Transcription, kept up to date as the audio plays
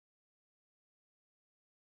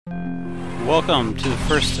Welcome to the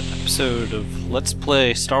first episode of Let's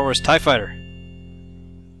Play Star Wars TIE Fighter.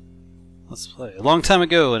 Let's play. A long time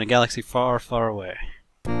ago in a galaxy far, far away.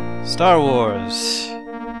 Star Wars.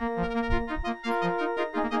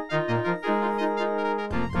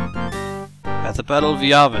 At the Battle of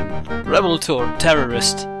Yavin, rebel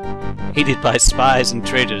terrorist, aided by spies and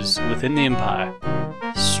traitors within the Empire,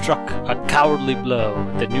 struck a cowardly blow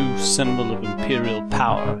at the new symbol of Imperial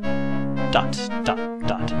power. ...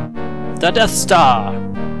 The Death Star!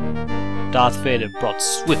 Darth Vader brought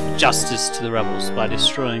swift justice to the rebels by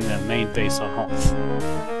destroying their main base on Hoth.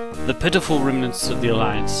 The pitiful remnants of the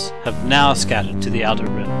Alliance have now scattered to the Outer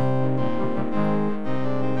Rim.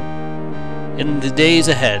 In the days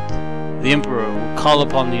ahead, the Emperor will call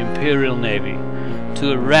upon the Imperial Navy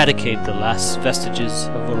to eradicate the last vestiges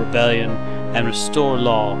of a rebellion and restore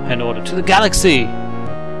law and order to the galaxy!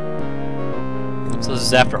 So this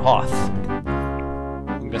is after Hoth.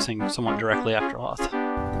 I'm guessing somewhat directly after Hoth.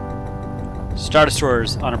 Star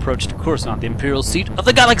Destroyers on approach to Coruscant, the Imperial seat of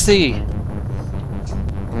the galaxy!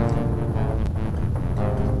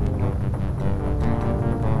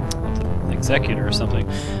 An executor or something.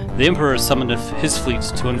 The Emperor summoned his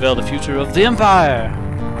fleets to unveil the future of the Empire!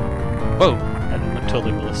 Whoa, that didn't look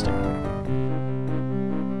totally realistic.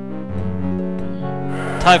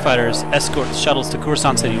 TIE fighters escort the shuttles to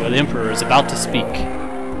Coruscant City where the Emperor is about to speak.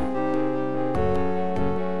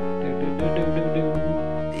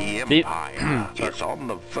 The Empire is on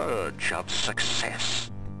the verge of success.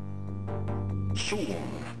 Soon,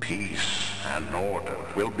 peace and order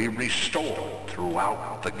will be restored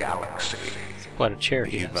throughout the galaxy. What a chair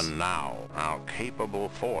he has. Even now, our capable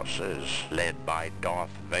forces, led by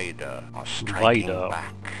Darth Vader, are striking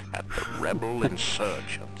back at the rebel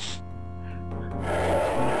insurgents.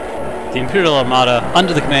 The Imperial Armada,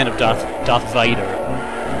 under the command of Darth Vader.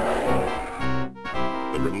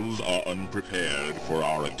 The rebels are unprepared for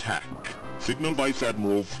our attack. Signal Vice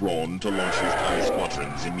Admiral Thrawn to launch his TIE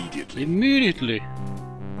squadrons immediately. Immediately!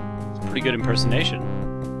 It's a pretty good impersonation.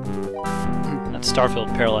 That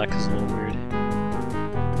Starfield parallax is a little weird.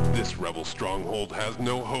 This rebel stronghold has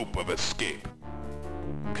no hope of escape.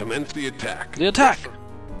 Commence the attack. The attack!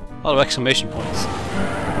 A lot of exclamation points.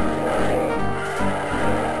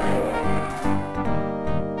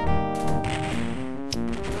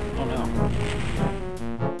 Oh no.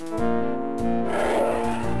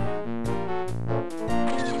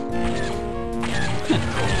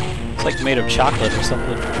 It's like made of chocolate or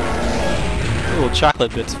something. Little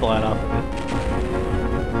chocolate bits flying off of it.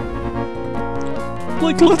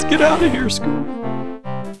 Like, let's get out of here, Scoop.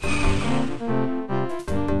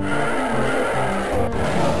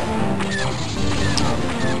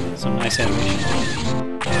 Some nice animation.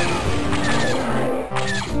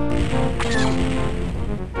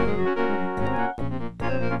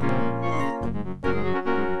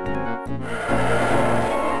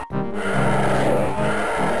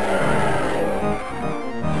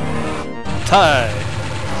 TIE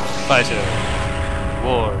Fighter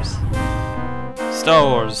Wars. Star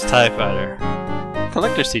Wars TIE Fighter.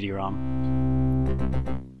 Collector CD-ROM.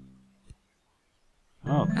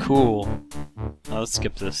 Oh, cool. Oh, let's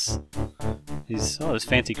skip this. There's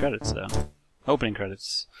fancy credits though. Opening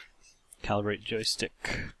credits. Calibrate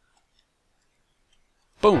joystick.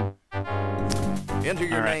 Boom! Enter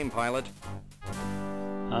your name, pilot.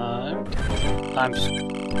 I'm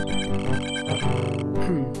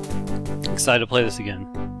excited to play this again.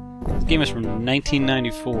 This game is from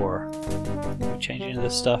 1994. Can we change any of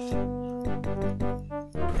this stuff?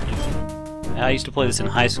 I used to play this in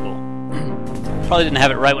high school. Probably didn't have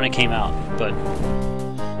it right when it came out, but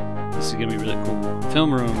this is gonna be really cool.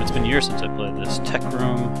 Film room. It's been years since I played this. Tech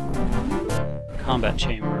room. Combat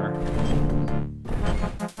chamber.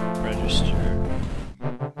 Register.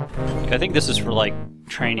 I think this is for like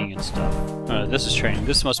training and stuff. This is training.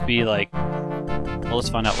 This must be like. Well, let's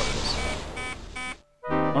find out what it is.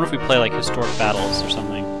 I wonder if we play like historic battles or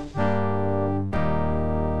something.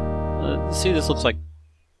 See, this looks like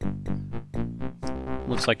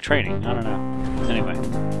training. I don't know. Anyway,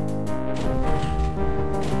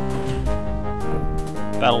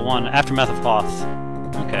 Battle 1, Aftermath of Hoth.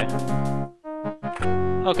 Okay.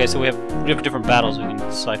 Okay, so we have different battles we can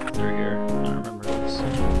cipher through here. I don't remember this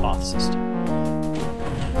Hoth system.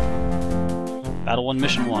 Battle 1,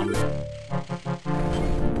 Mission 1.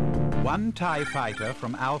 One TIE fighter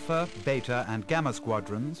from Alpha, Beta, and Gamma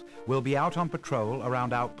squadrons will be out on patrol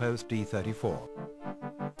around Outpost D-34.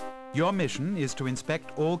 Your mission is to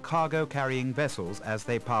inspect all cargo-carrying vessels as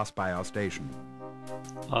they pass by our station.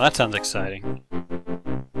 Oh, that sounds exciting.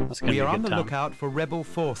 That's gonna be a good time. We are on the lookout for rebel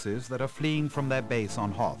forces that are fleeing from their base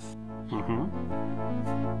on Hoth.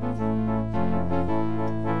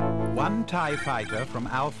 One TIE fighter from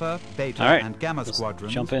Alpha, Beta, Alright, and Gamma let's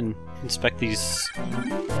squadrons. jump in, inspect these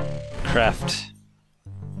craft.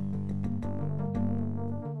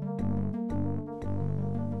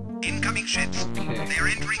 Incoming ships. Okay. They are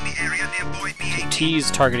entering the area near Void B18.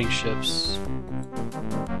 T's targeting ships.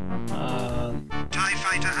 TIE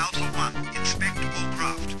Fighter Alpha 1, inspect all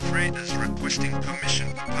craft. Freighters requesting permission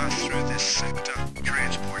to pass through this sector.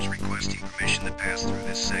 Transports requesting permission to pass through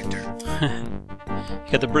this sector.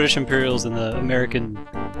 You got the British Imperials and the American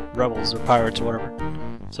rebels or pirates or whatever.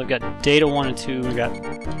 So I've got Data 1 and 2, we've got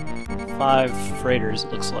 5 freighters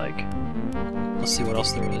it looks like. Let's see what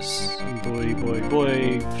else there is.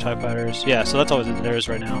 Boy, TIE fighters. Yeah, so that's all there is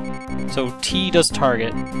right now. So T does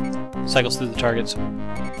target, cycles through the targets.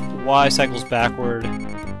 Y cycles backward.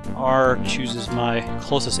 R chooses my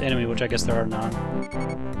closest enemy, which I guess there are none.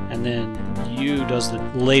 And then U does the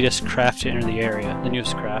latest craft to enter the area, the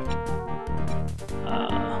newest craft.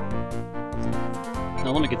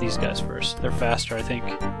 Now let me get these guys first. They're faster, I think.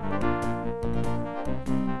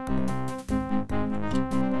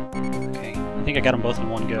 Okay, I think I got them both in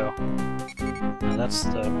one go. Now that's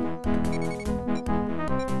the...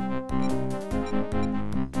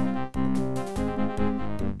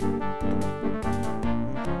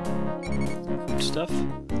 food stuff.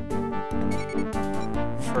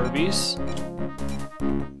 Furbies.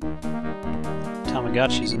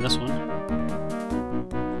 Tamagotchis in this one.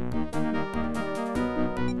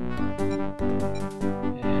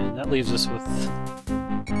 And that leaves us with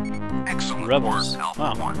Excellent rebels. work, Alpha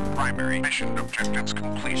Wow. 1. Primary mission objectives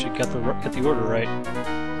complete. She got the order right.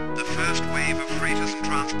 The first wave of freighters and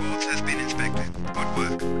transports has been inspected. Good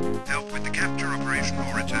work. Help with the capture operation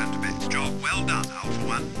or return to base. Job well done, Alpha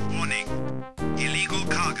 1. Warning. Illegal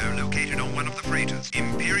cargo located on one of the freighters.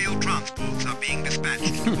 Imperial transports are being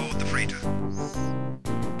dispatched to board the freighter.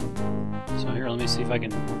 So here, let me see if I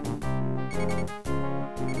can...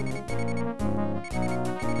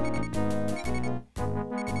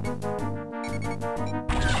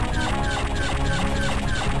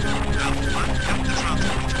 Alpha 1, help the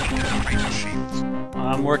transports weaken the freighter's shields.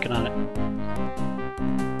 I'm working on it.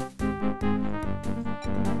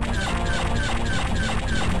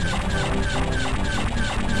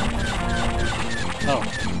 Oh,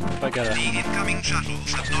 if I The incoming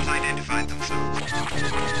shuttles have not identified themselves.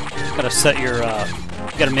 gotta set your,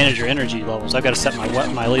 you gotta manage your energy levels. I've gotta set my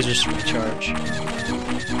lasers to recharge. All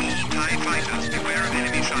TIE fighters, beware of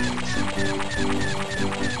enemy shuttles.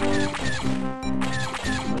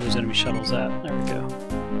 Where are those enemy shuttles at? There we go.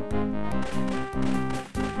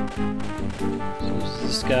 So there's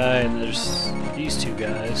this guy, and there's these two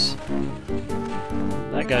guys.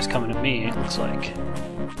 That guy's coming at me, it looks like.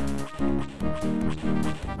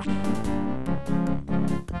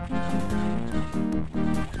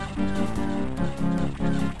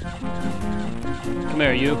 Come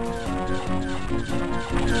here, you.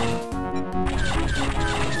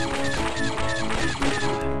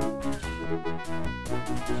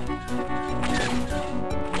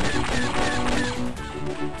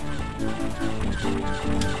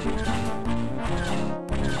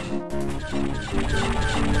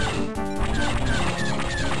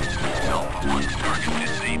 Alpha 1 target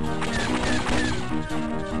disabled.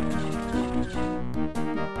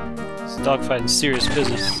 This dogfighting serious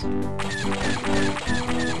business.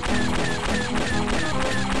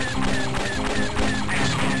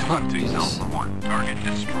 Hunting Alpha 1 target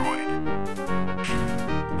destroyed.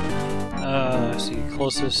 I see,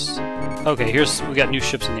 closest. Okay, we got new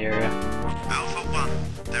ships in the area. Alpha 1,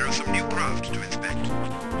 there are some new craft to inspect.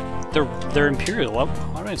 They're Imperial. Why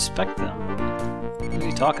do I inspect them? What are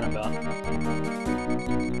you talking about?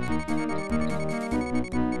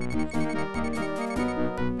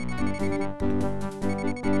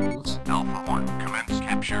 Alpha 1 commence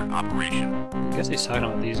capture operation. I guess he's talking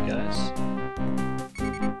about these guys.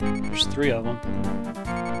 There's 3 of them.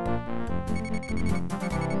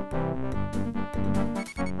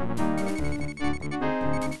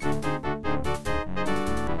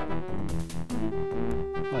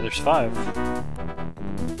 Oh, there's 5.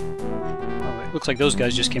 Oh wait, looks like those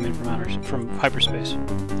guys just came in from hyperspace.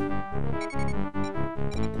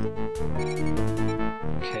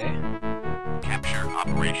 Okay. Capture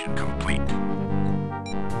operation complete.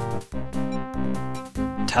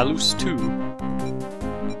 Talus 2.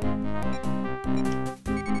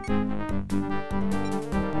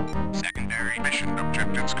 Secondary mission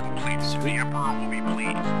objectives complete. The Emperor will be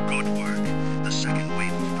pleased. Good work. The second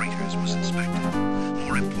wave of freighters was inspected.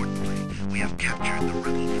 More importantly, we have captured the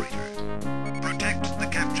rebel freighters. Protect the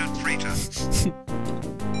captured freighter.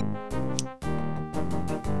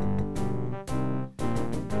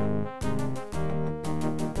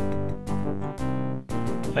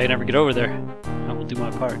 I can ever get over there, I will do my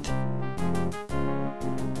part.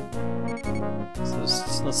 So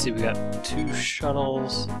let's see, we got 2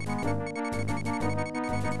 shuttles.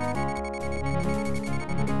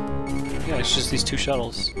 Yeah, it's just these 2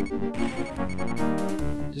 shuttles.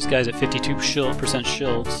 This guy's at 52%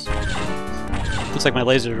 shields. Looks like my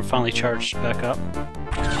lasers are finally charged back up.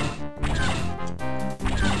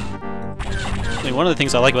 I mean, one of the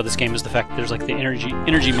things I like about this game is the fact that there's like the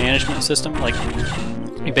energy management system. Like,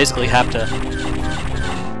 you basically have to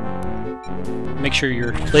make sure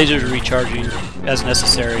your lasers are recharging as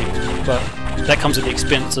necessary, but that comes at the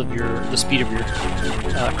expense of the speed of your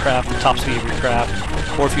craft, the top speed of your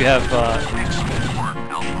craft. Or if you have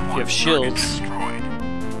shields,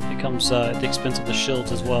 it comes at the expense of the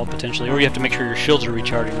shields as well, potentially. Or you have to make sure your shields are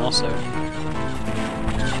recharging also.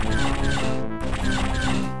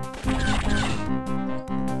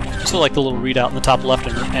 Also like the little readout in the top left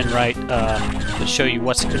and right that show you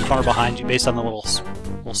what's in front or behind you based on the little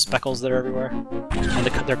speckles that are everywhere. And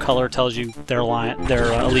their color tells you their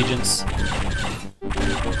allegiance.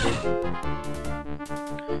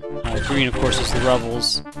 Green, of course, is the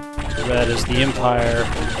rebels. Red is the Empire.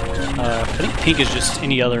 I think pink is just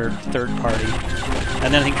any other third party.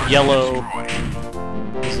 And then I think yellow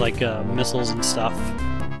is like missiles and stuff.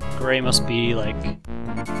 Gray must be like...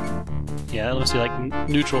 yeah, it must be like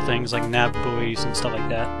neutral things like nav buoys and stuff like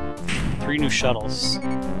that. 3 new shuttles.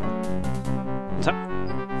 So,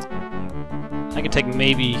 I could take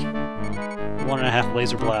maybe 1.5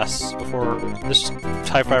 laser blasts before this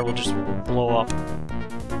TIE fighter will just blow up.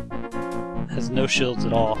 It has no shields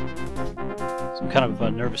at all. So I'm kind of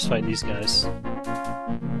nervous fighting these guys. In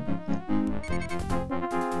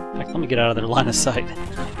fact, let me get out of their line of sight.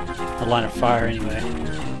 The line of fire, anyway.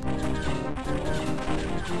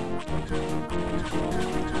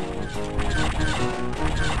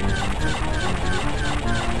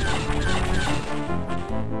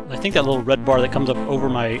 I think that little red bar that comes up over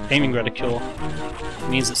my aiming reticule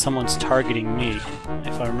means that someone's targeting me,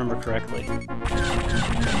 if I remember correctly.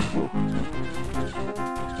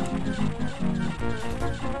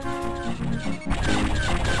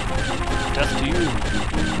 Death to you,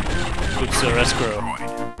 good Sir Escrow.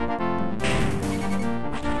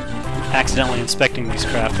 Accidentally inspecting these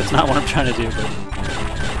craft. That's not what I'm trying to do, but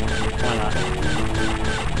why not?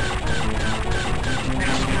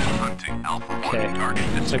 Okay,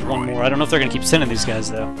 looks like one more. I don't know if they're going to keep sending these guys,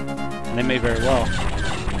 though. And they may very well.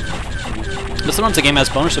 But sometimes the game has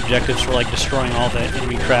bonus objectives for like destroying all the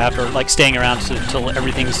enemy craft, or like staying around until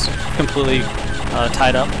everything's completely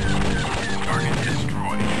tied up.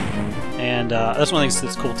 And that's one of the things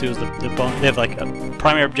that's cool too, is the they have like a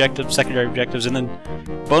primary objective, secondary objectives, and then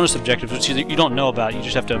bonus objectives, which you don't know about. You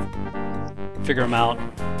just have to figure them out.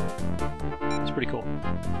 It's pretty cool.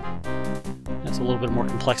 That's a little bit more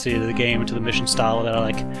complexity to the game and to the mission style that I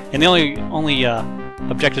like. And the only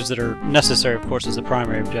objectives that are necessary, of course, is the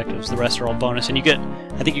primary objectives. The rest are all bonus, and I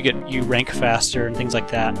think you rank faster and things like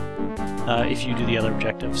that if you do the other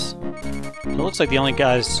objectives. So it looks like the only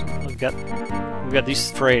guys we've got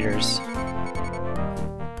these freighters.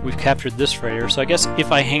 We've captured this freighter, so I guess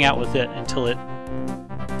if I hang out with it until it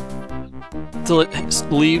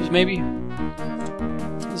leaves, maybe.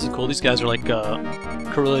 This is cool. These guys are like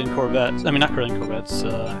Corellian Corvettes. I mean, not Corellian Corvettes.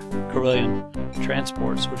 Corellian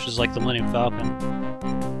transports, which is like the Millennium Falcon.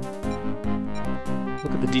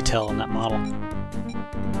 Look at the detail on that model.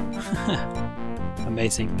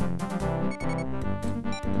 Amazing.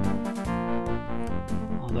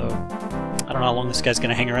 Although, I don't know how long this guy's going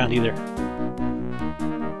to hang around either.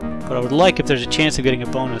 But I would like, if there's a chance of getting a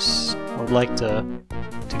bonus, I would like to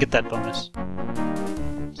get that bonus.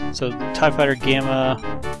 So, TIE Fighter Gamma...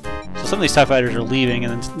 So some of these TIE Fighters are leaving,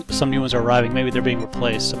 and then some new ones are arriving. Maybe they're being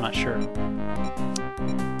replaced, I'm not sure.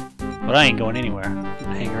 But I ain't going anywhere. I'm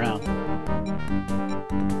gonna hang around.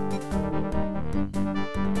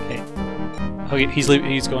 Okay. Okay, he's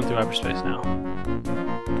going through hyperspace now.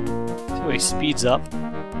 So he speeds up,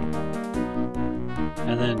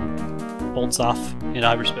 and then bolts off into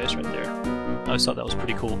hyperspace right there. I always thought that was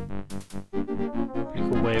pretty cool. Pretty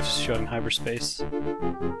cool way of showing hyperspace.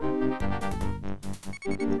 And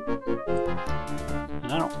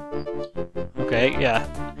I don't... Okay, yeah.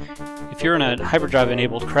 If you're in a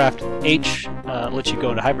hyperdrive-enabled craft, H lets you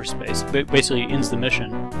go into hyperspace. Basically ends the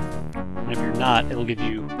mission. And if you're not, it'll give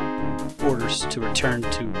you orders to return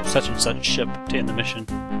to such and such ship to end the mission.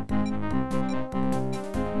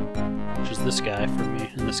 Which is this guy for me,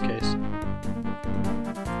 in this case.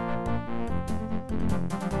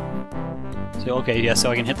 So, okay, yeah, so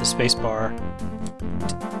I can hit the spacebar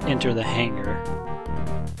to enter the hangar.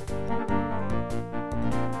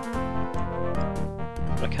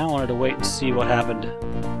 But I kind of wanted to wait and see what happened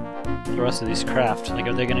to the rest of these craft. Like,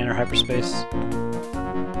 are they going to enter hyperspace?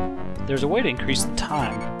 There's a way to increase the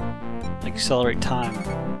time, like accelerate time.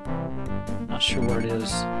 Not sure what it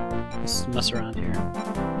is. Let's mess around here.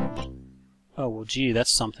 Oh, well, gee,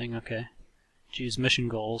 that's something. Okay. Geez, mission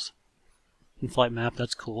goals. In-flight map,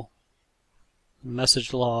 that's cool.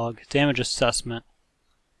 Message log, damage assessment.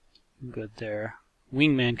 Good there.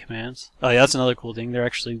 Wingman commands. Oh yeah, that's another cool thing. There's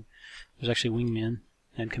actually wingmen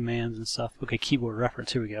and commands and stuff. Okay, keyboard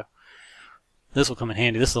reference. Here we go. This will come in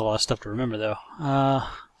handy. This is a lot of stuff to remember, though.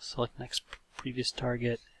 Select next previous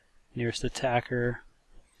target, nearest attacker.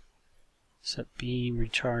 Set beam,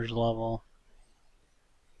 recharge level.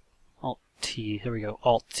 Alt T. There we go.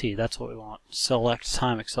 Alt T. That's what we want. Select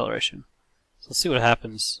time acceleration. So let's see what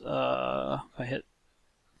happens if I hit.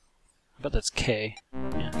 I bet that's K.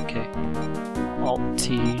 Yeah, K. Alt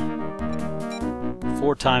T.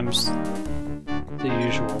 4 times the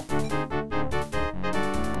usual.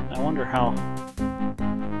 I wonder how.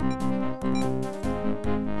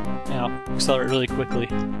 Yeah, I'll accelerate really quickly.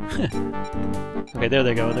 Okay, there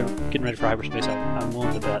they go. They're getting ready for hyperspace. I'm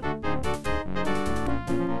willing to bet.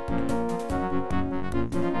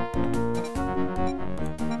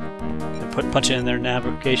 Punch in their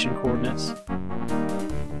navigation coordinates.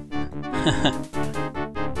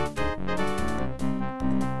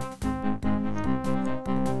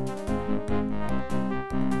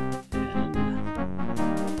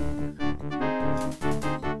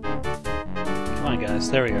 Come on, guys.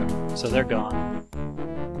 There we go. So they're gone.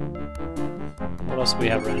 What else do we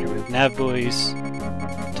have around here? We have nav buoys,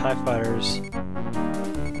 TIE fighters,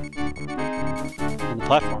 and the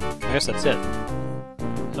platform. I guess that's it.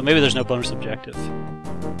 So maybe there's no bonus objective.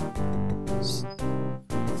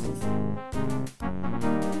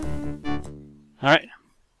 Alright.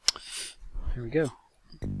 Here we go.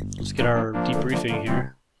 Let's get our debriefing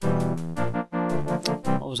here.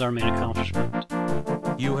 What was our main accomplishment?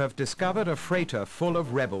 You have discovered a freighter full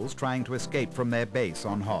of rebels trying to escape from their base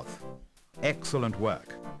on Hoth. Excellent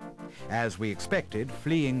work. As we expected,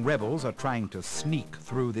 fleeing rebels are trying to sneak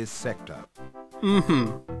through this sector.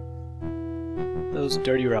 Mm-hmm. Those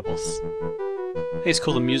dirty rebels. Hey, it's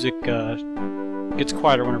cool, the music gets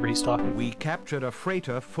quieter whenever he's talking. We captured a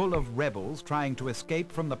freighter full of rebels trying to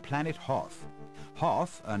escape from the planet Hoth.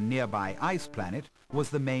 Hoth, a nearby ice planet, was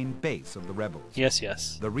the main base of the rebels. Yes,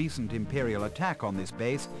 yes. The recent Imperial attack on this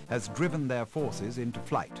base has driven their forces into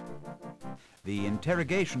flight. The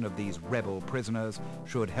interrogation of these rebel prisoners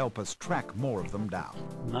should help us track more of them down.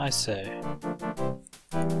 I say.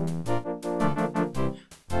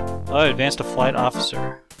 Oh, advanced to flight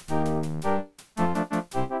officer.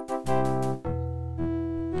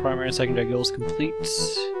 Primary and secondary goals complete.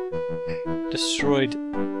 Destroyed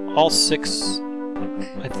all 6.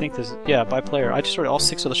 I think this. Yeah, by player. I destroyed all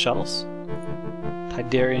 6 of the shuttles.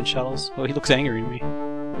 Tidarian shuttles. Oh, he looks angry to me.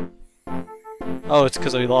 Oh, it's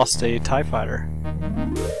because we lost a TIE fighter.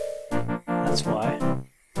 That's why.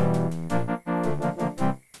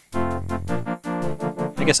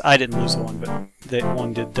 I guess I didn't lose one, but that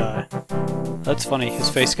one did die. That's funny. His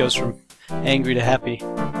face goes from angry to happy.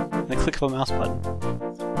 And then click of a mouse button.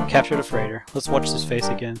 Captured a freighter. Let's watch this face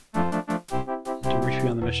again. Do review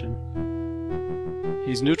on the mission.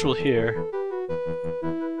 He's neutral here.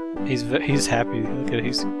 He's happy. Look at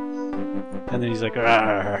it. And then he's like,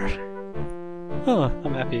 "Argh." Oh,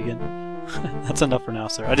 I'm happy again. That's enough for now,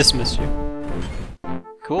 sir. I dismissed you.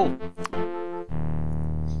 Cool.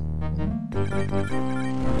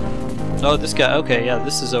 Oh, this guy. Okay, yeah,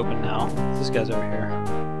 this is open now. This guy's over here.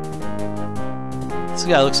 This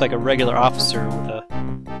guy looks like a regular officer with a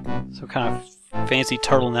some kind of fancy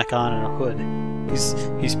turtleneck on and a hood.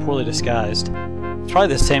 He's poorly disguised. It's probably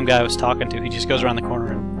the same guy I was talking to. He just goes around the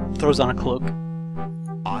corner and throws on a cloak.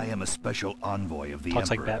 I am a special envoy of the Emperor.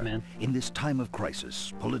 Talks like Batman. In this time of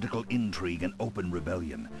crisis, political intrigue and open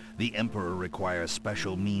rebellion, the Emperor requires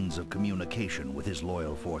special means of communication with his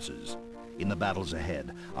loyal forces. In the battles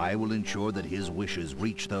ahead, I will ensure that his wishes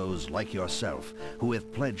reach those like yourself who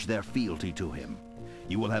have pledged their fealty to him.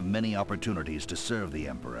 You will have many opportunities to serve the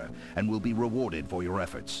Emperor and will be rewarded for your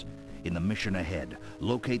efforts. In the mission ahead,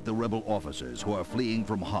 locate the rebel officers who are fleeing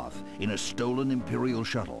from Hoth in a stolen Imperial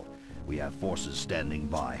shuttle. We have forces standing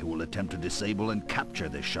by who will attempt to disable and capture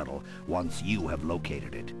this shuttle once you have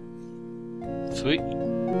located it. Sweet.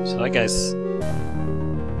 So that guy's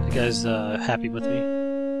happy with me.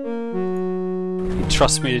 He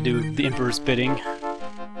trusts me to do the Emperor's bidding.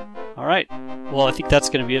 Alright. Well, I think that's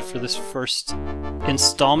going to be it for this first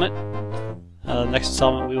installment. Next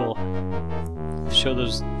installment we will show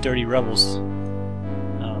those dirty rebels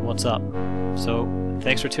what's up. So,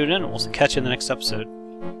 thanks for tuning in. We'll catch you in the next episode.